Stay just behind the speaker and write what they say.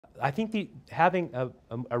I think having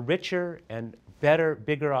a richer and better,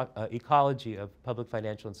 bigger ecology of public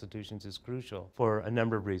financial institutions is crucial for a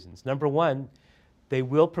number of reasons. Number one, they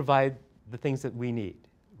will provide the things that we need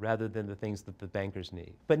rather than the things that the bankers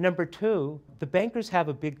need. But number two, the bankers have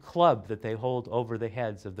a big club that they hold over the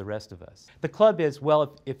heads of the rest of us. The club is,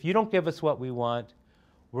 well, if you don't give us what we want,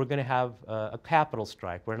 we're going to have a capital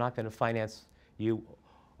strike. We're not going to finance you,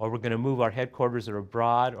 or we're going to move our headquarters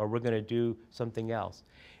abroad, or we're going to do something else.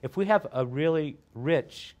 If we have a really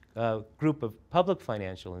rich group of public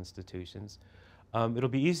financial institutions, it'll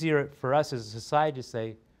be easier for us as a society to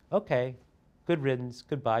say, okay, good riddance,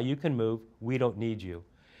 goodbye, you can move, we don't need you.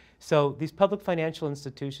 So these public financial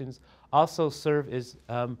institutions also serve as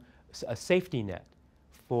a safety net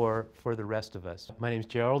for the rest of us. My name is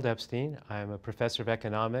Gerald Epstein. I'm a professor of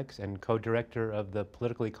economics and co-director of the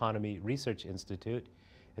Political Economy Research Institute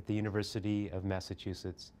at the University of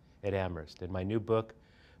Massachusetts at Amherst. And my new book,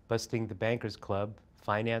 Busting the Bankers Club,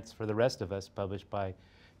 Finance for the Rest of Us, published by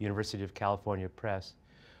University of California Press,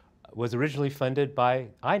 was originally funded by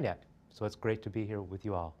INET. So it's great to be here with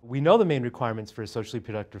you all. We know the main requirements for a socially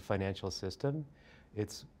productive financial system.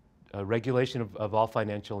 It's regulation of all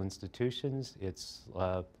financial institutions, it's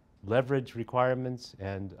leverage requirements,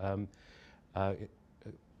 and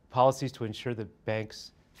policies to ensure that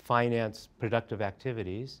banks finance productive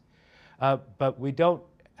activities. But we don't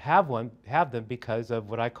have them because of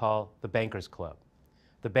what I call the Bankers Club.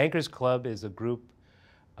 The Bankers Club is a group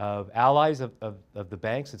of allies of the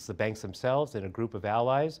banks. It's the banks themselves and a group of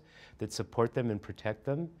allies that support them and protect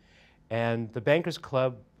them. And the Bankers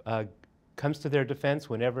Club comes to their defense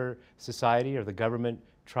whenever society or the government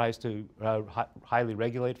tries to highly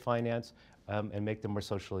regulate finance and make them more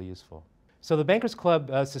socially useful. So the Bankers Club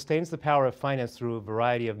sustains the power of finance through a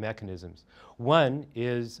variety of mechanisms. One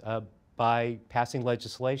is by passing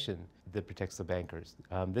legislation that protects the bankers.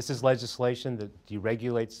 This is legislation that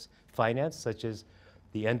deregulates finance, such as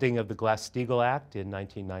the ending of the Glass-Steagall Act in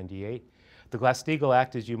 1998. The Glass-Steagall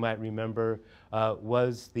Act, as you might remember,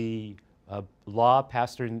 was the law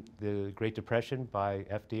passed during the Great Depression by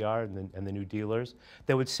FDR and the New Dealers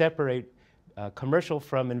that would separate commercial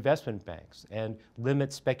from investment banks and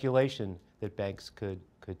limit speculation that banks could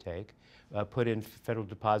take, put in Federal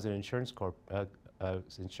Deposit Insurance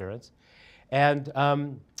insurance.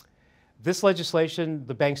 And this legislation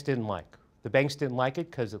the banks didn't like. The banks didn't like it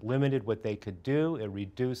because it limited what they could do, it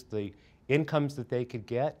reduced the incomes that they could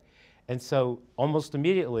get. And so almost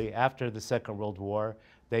immediately after the Second World War,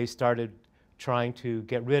 they started trying to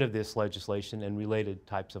get rid of this legislation and related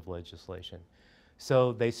types of legislation.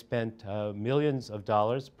 So they spent millions of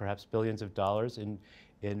dollars, perhaps billions of dollars,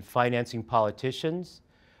 in financing politicians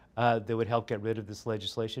that would help get rid of this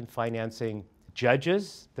legislation, financing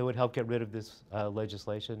judges that would help get rid of this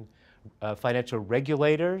legislation, financial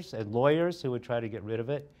regulators and lawyers who would try to get rid of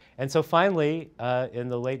it. And so finally, in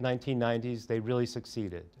the late 1990s, they really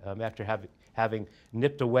succeeded. After having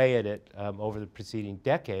nipped away at it over the preceding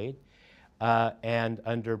decade, and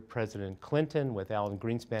under President Clinton, with Alan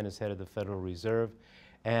Greenspan as head of the Federal Reserve,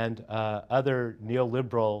 and other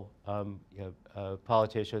neoliberal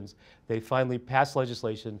politicians, they finally passed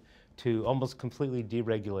legislation to almost completely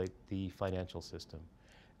deregulate the financial system.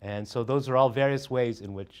 And so those are all various ways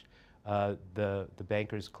in which the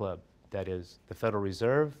Bankers Club, that is the Federal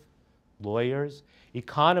Reserve, lawyers,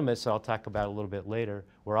 economists, I'll talk about a little bit later,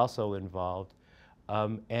 were also involved,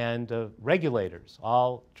 and regulators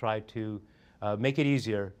all try to make it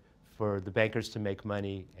easier for the bankers to make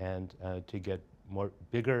money and to get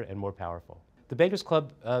bigger and more powerful. The Bankers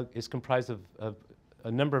Club is comprised of a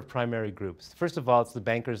number of primary groups. First of all, it's the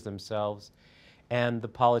bankers themselves and the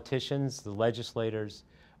politicians, the legislators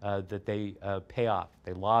that they pay off.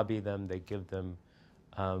 They lobby them, they give them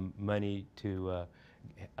money to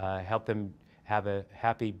help them have a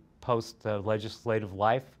happy post-legislative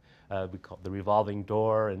life. We call it the revolving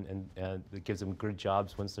door, and it gives them good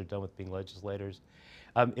jobs once they're done with being legislators.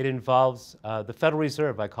 It involves the Federal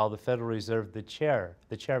Reserve. I call the Federal Reserve the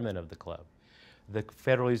chairman of the club. The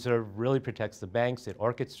Federal Reserve really protects the banks. It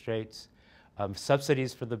orchestrates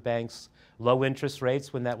subsidies for the banks, low interest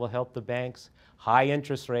rates when that will help the banks, high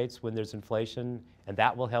interest rates when there's inflation, and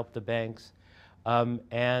that will help the banks.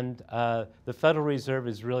 The Federal Reserve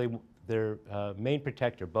is really their main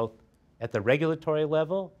protector, both at the regulatory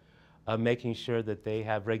level, making sure that they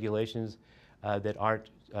have regulations that aren't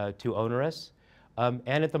too onerous, and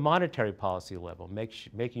at the monetary policy level,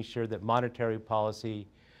 making sure that monetary policy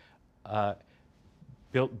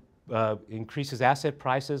increases asset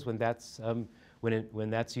prices when that's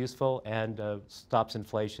useful, and stops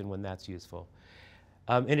inflation when that's useful.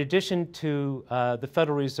 In addition to the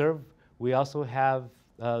Federal Reserve, we also have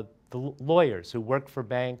the lawyers who work for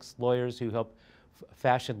banks, lawyers who help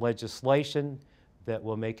fashion legislation that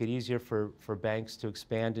will make it easier for banks to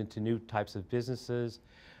expand into new types of businesses,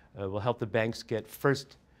 will help the banks get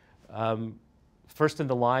first in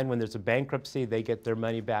the line when there's a bankruptcy, they get their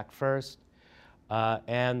money back first.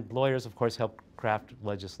 And lawyers, of course, help craft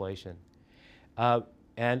legislation.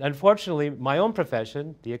 And unfortunately, my own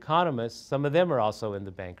profession, the economists, some of them are also in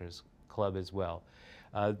the bankers club as well.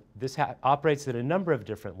 This operates at a number of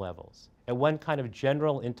different levels. At one kind of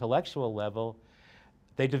general intellectual level,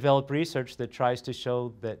 they develop research that tries to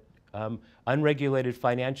show that unregulated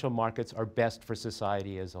financial markets are best for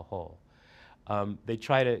society as a whole. They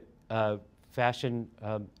try to fashion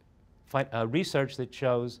research that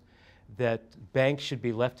shows that banks should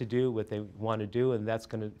be left to do what they want to do, and that's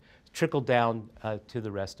going to trickle down to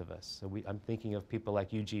the rest of us. So I'm thinking of people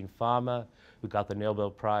like Eugene Fama, who got the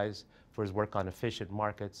Nobel Prize for his work on efficient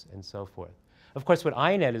markets and so forth. Of course, what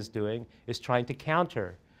INET is doing is trying to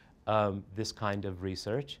counter this kind of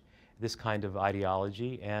research, this kind of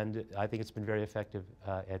ideology, and I think it's been very effective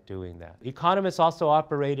at doing that. Economists also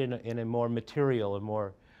operate in a more material, a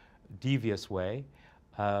more devious way.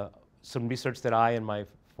 Some research that I and my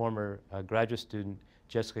former graduate student,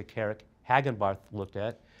 Jessica Carrick Hagenbarth, looked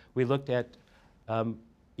at. We looked at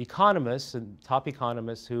economists and top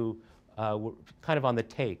economists who were kind of on the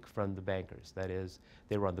take from the bankers. That is,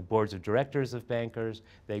 they were on the boards of directors of bankers.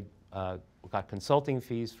 They got consulting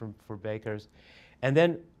fees for bankers. And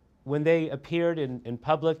then when they appeared in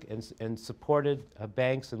public and supported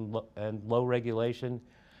banks and low regulation,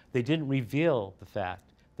 they didn't reveal the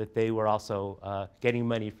fact that they were also getting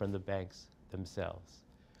money from the banks themselves.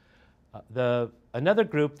 Another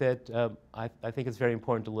group that I think is very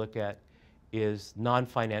important to look at is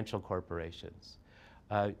non-financial corporations.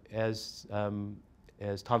 As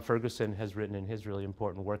Tom Ferguson has written in his really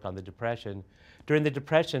important work on the Depression, during the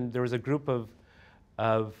Depression there was a group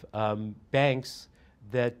of banks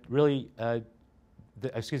that really,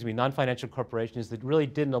 non-financial corporations that really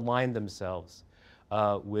didn't align themselves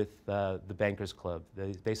with the Bankers Club.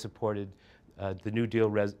 They supported the New Deal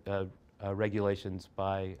regulations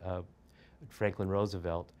by Franklin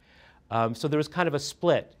Roosevelt. So there was kind of a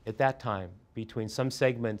split at that time between some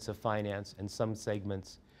segments of finance and some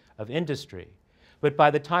segments of industry. But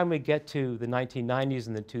by the time we get to the 1990s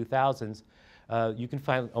and the 2000s, you can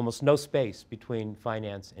find almost no space between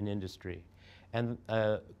finance and industry. And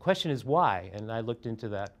the question is why? And I looked into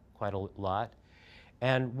that quite a lot.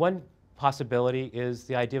 And one possibility is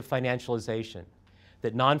the idea of financialization,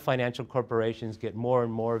 that non-financial corporations get more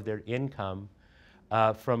and more of their income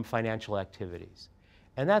from financial activities.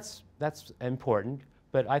 And that's important,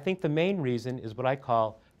 but I think the main reason is what I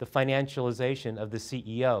call the financialization of the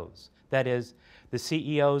CEOs. That is, the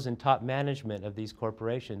CEOs and top management of these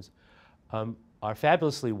corporations are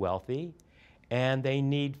fabulously wealthy, and they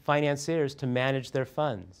need financiers to manage their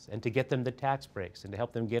funds and to get them the tax breaks and to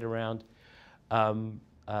help them get around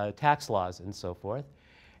tax laws and so forth.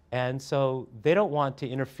 And so they don't want to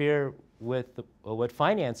interfere with what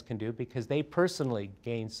finance can do because they personally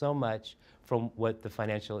gain so much from what the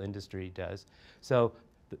financial industry does. So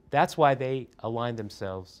that's why they align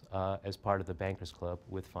themselves as part of the Bankers Club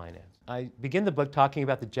with finance. I begin the book talking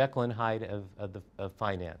about the Jekyll and Hyde of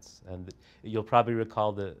finance. And you'll probably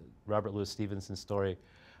recall the Robert Louis Stevenson story.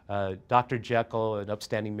 Dr. Jekyll, an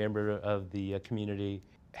upstanding member of the community,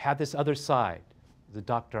 had this other side, the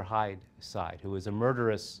Dr. Hyde side, who was a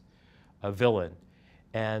murderous villain.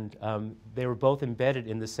 And they were both embedded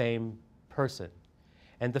in the same person.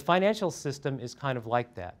 And the financial system is kind of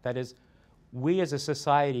like that. That is, we as a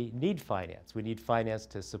society need finance. We need finance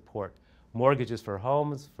to support mortgages for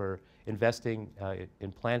homes, for investing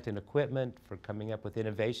in plant and equipment, for coming up with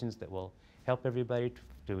innovations that will help everybody,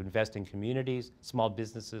 to invest in communities, small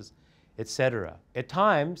businesses, etc. At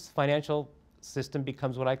times, financial system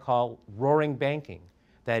becomes what I call roaring banking.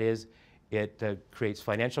 That is, it creates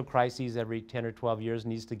financial crises every 10 or 12 years,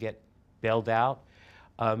 needs to get bailed out.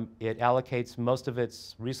 It allocates most of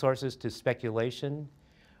its resources to speculation,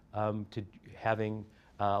 to having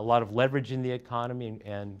a lot of leverage in the economy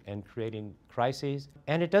and creating crises.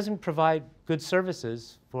 And it doesn't provide good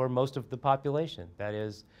services for most of the population. That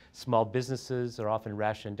is, small businesses are often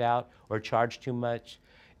rationed out or charged too much.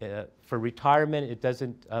 For retirement, it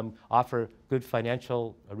doesn't offer good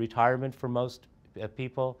financial retirement for most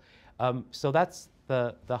people. So that's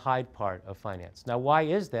the Hyde part of finance. Now, why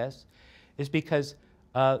is this? It's because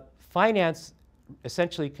finance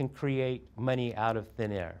essentially can create money out of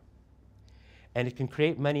thin air. And it can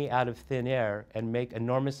create money out of thin air and make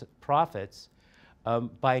enormous profits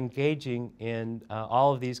by engaging in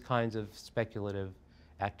all of these kinds of speculative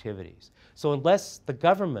activities. So unless the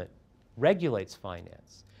government regulates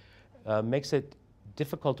finance, makes it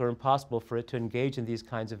difficult or impossible for it to engage in these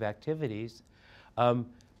kinds of activities,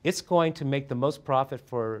 it's going to make the most profit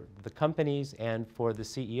for the companies and for the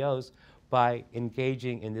CEOs by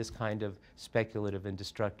engaging in this kind of speculative and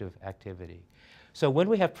destructive activity. So when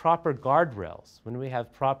we have proper guardrails, when we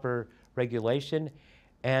have proper regulation,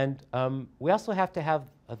 and we also have to have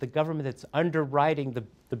the government that's underwriting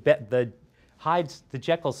the hides the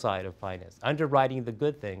Jekyll side of finance, underwriting the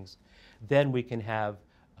good things, then we can have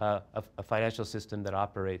a financial system that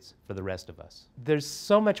operates for the rest of us. There's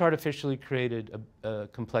so much artificially created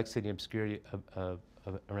complexity and obscurity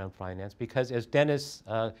around finance because, as Dennis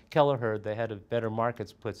Kelleher, the head of Better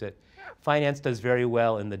Markets, puts it, finance does very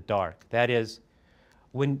well in the dark. That is,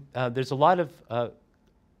 when there's a lot of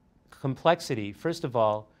complexity, first of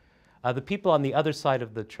all, the people on the other side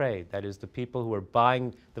of the trade, that is, the people who are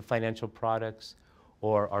buying the financial products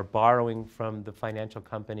or are borrowing from the financial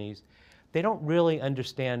companies, they don't really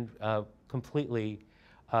understand completely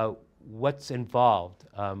what's involved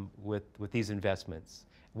with these investments,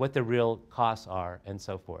 what the real costs are, and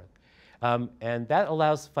so forth. And that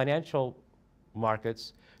allows financial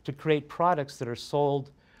markets to create products that are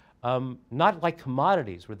sold not like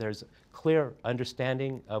commodities, where there's clear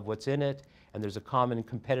understanding of what's in it and there's a common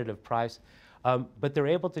competitive price, but they're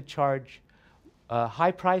able to charge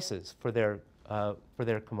high prices for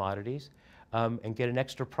their commodities and get an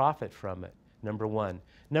extra profit from it, number one.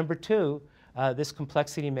 Number two, this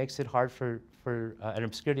complexity makes it hard and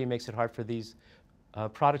obscurity makes it hard for these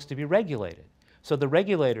products to be regulated. So the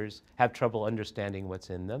regulators have trouble understanding what's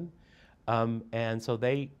in them, and so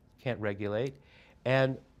they can't regulate.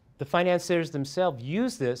 And the financiers themselves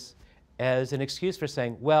use this as an excuse for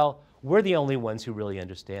saying, well, we're the only ones who really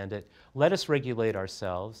understand it. Let us regulate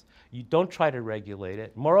ourselves. You don't try to regulate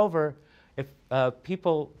it. Moreover, if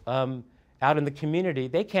people out in the community,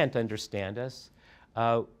 they can't understand us,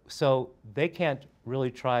 so they can't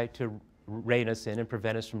really try to rein us in and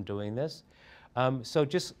prevent us from doing this. So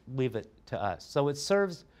just leave it to us. So it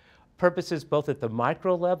serves purposes both at the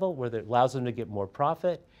micro level, where it allows them to get more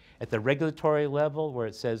profit, at the regulatory level, where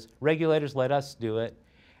it says, regulators, let us do it,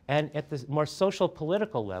 and at the more social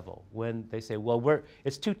political level, when they say, well,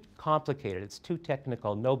 it's too complicated, it's too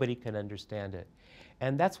technical, nobody can understand it.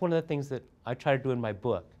 And that's one of the things that I try to do in my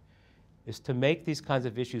book, is to make these kinds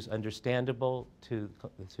of issues understandable to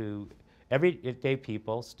everyday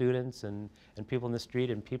people, students and people in the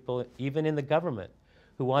street and people even in the government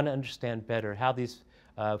who want to understand better how these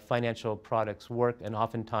financial products work and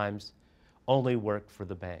oftentimes only work for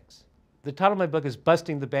the banks. The title of my book is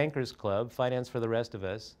Busting the Bankers Club, Finance for the Rest of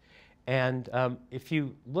Us. And if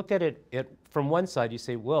you look at it from one side, you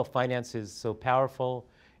say, well, finance is so powerful.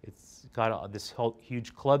 It's got this whole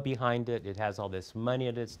huge club behind it. It has all this money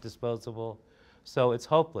at its disposal. So it's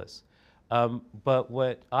hopeless. But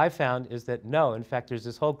what I found is that no, in fact, there's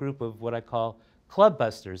this whole group of what I call club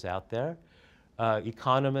busters out there,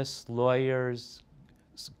 economists, lawyers,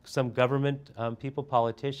 some government people,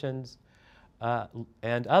 politicians,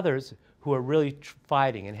 and others who are really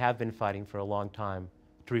fighting and have been fighting for a long time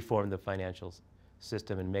to reform the financial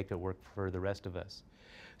system and make it work for the rest of us.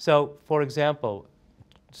 So, for example,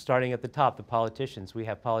 starting at the top, the politicians, we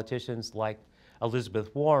have politicians like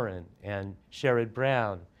Elizabeth Warren and Sherrod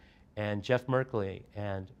Brown and Jeff Merkley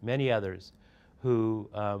and many others who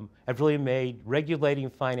have really made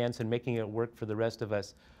regulating finance and making it work for the rest of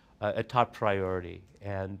us a top priority.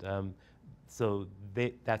 And so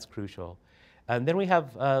that's crucial. And then we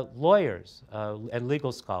have lawyers and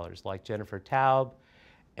legal scholars like Jennifer Taub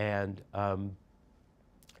and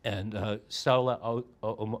Stella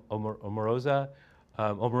Omarova,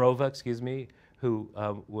 excuse me, who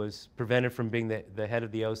was prevented from being the head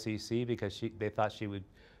of the OCC because they thought she would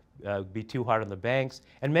be too hard on the banks,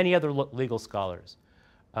 and many other legal scholars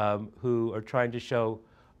who are trying to show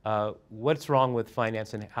what's wrong with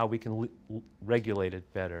finance and how we can regulate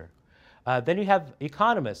it better. Then you have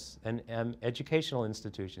economists and educational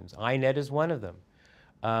institutions. INET is one of them.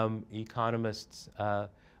 Economists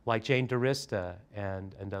like Jane DiRista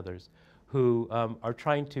and others who are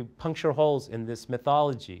trying to puncture holes in this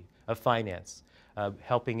mythology of finance,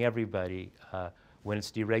 helping everybody when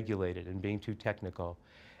it's deregulated and being too technical.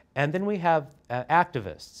 And then we have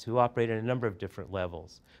activists who operate at a number of different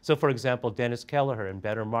levels. So for example, Dennis Kelleher in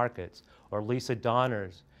Better Markets, or Lisa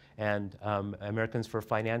Donners and Americans for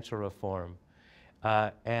Financial Reform.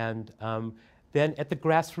 Then at the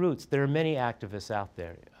grassroots, there are many activists out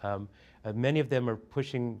there. Many of them are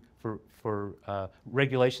pushing for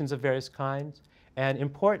regulations of various kinds, and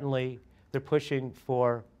importantly, they're pushing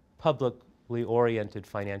for publicly oriented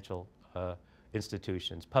financial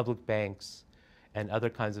institutions, public banks, and other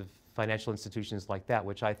kinds of financial institutions like that,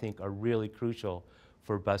 which I think are really crucial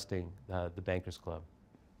for busting the bankers club.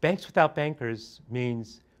 Banks without bankers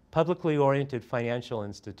means publicly oriented financial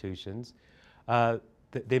institutions.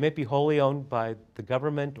 They may be wholly owned by the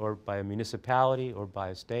government or by a municipality or by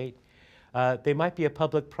a state. They might be a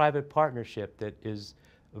public-private partnership that is,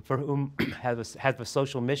 for whom has a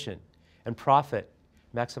social mission, and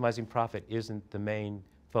maximizing profit isn't the main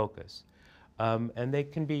focus. And they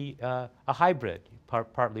can be a hybrid,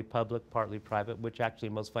 partly public, partly private, which actually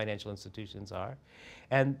most financial institutions are.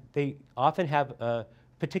 And they often have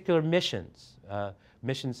particular missions,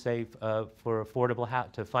 missions, say, for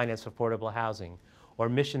to finance affordable housing, or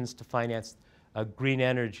missions to finance green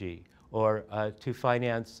energy, or to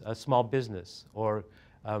finance a small business, or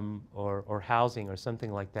housing, or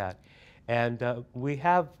something like that. And we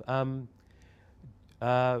have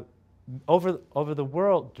over the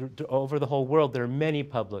whole world, there are many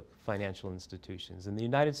public financial institutions. In the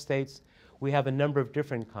United States, we have a number of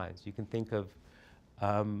different kinds. You can think of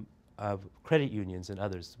credit unions and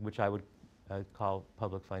others, which I would call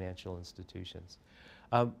public financial institutions.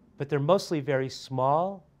 But they're mostly very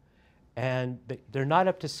small, and they're not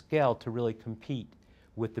up to scale to really compete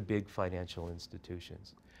with the big financial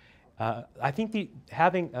institutions. I think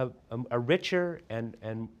having a richer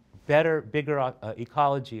and better, bigger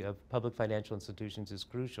ecology of public financial institutions is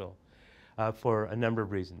crucial for a number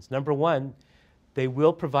of reasons. Number one, they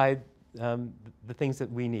will provide the things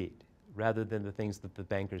that we need rather than the things that the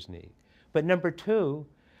bankers need. But number two,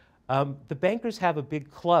 the bankers have a big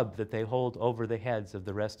club that they hold over the heads of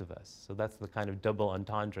the rest of us. So that's the kind of double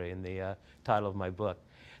entendre in the title of my book.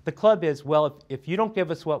 The club is, well, if you don't give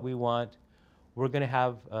us what we want, we're going to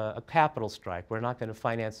have a capital strike. We're not going to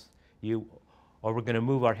finance you, or we're going to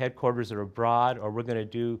move our headquarters abroad, or we're going to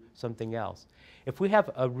do something else. If we have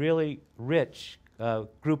a really rich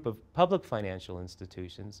group of public financial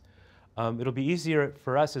institutions, it'll be easier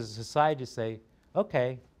for us as a society to say,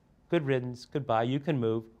 okay, good riddance, goodbye, you can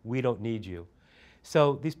move, we don't need you.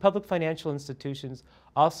 So these public financial institutions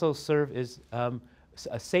also serve as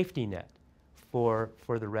a safety net for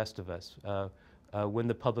the rest of us when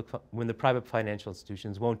the private financial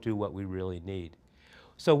institutions won't do what we really need.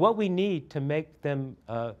 So what we need to make them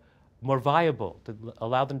more viable, to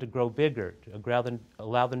allow them to grow bigger, to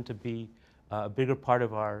allow them to be a bigger part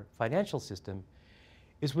of our financial system,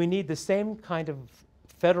 is we need the same kind of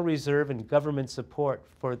Federal Reserve and government support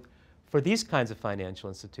for these kinds of financial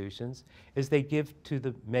institutions as they give to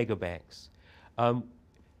the mega banks.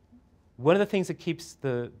 One of the things that keeps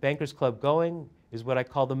the Bankers Club going is what I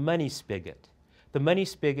call the money spigot. The money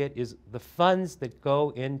spigot is the funds that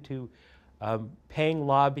go into paying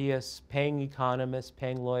lobbyists, paying economists,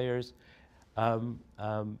 paying lawyers, and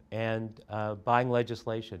buying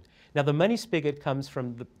legislation. Now, the money spigot comes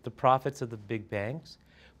from the profits of the big banks,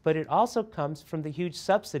 but it also comes from the huge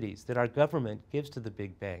subsidies that our government gives to the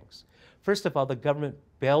big banks. First of all, the government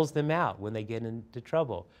bails them out when they get into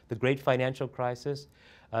trouble. The great financial crisis,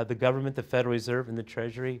 the government, the Federal Reserve, and the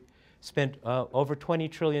Treasury spent over $20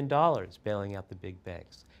 trillion bailing out the big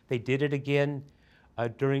banks. They did it again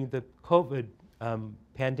during the COVID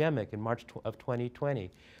pandemic in March of 2020.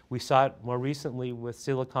 We saw it more recently with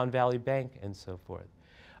Silicon Valley Bank and so forth.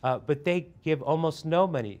 But they give almost no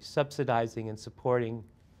money subsidizing and supporting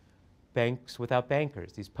banks without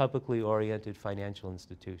bankers, these publicly oriented financial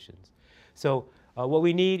institutions. So what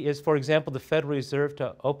we need is, for example, the Federal Reserve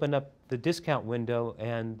to open up the discount window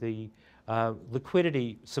and the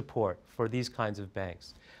liquidity support for these kinds of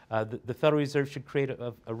banks. The Federal Reserve should create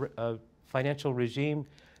a financial regime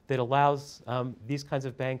that allows these kinds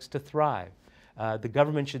of banks to thrive. The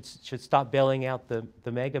government should stop bailing out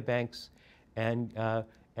the mega banks and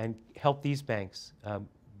help these banks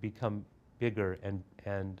become bigger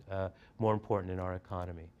and more important in our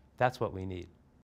economy. That's what we need.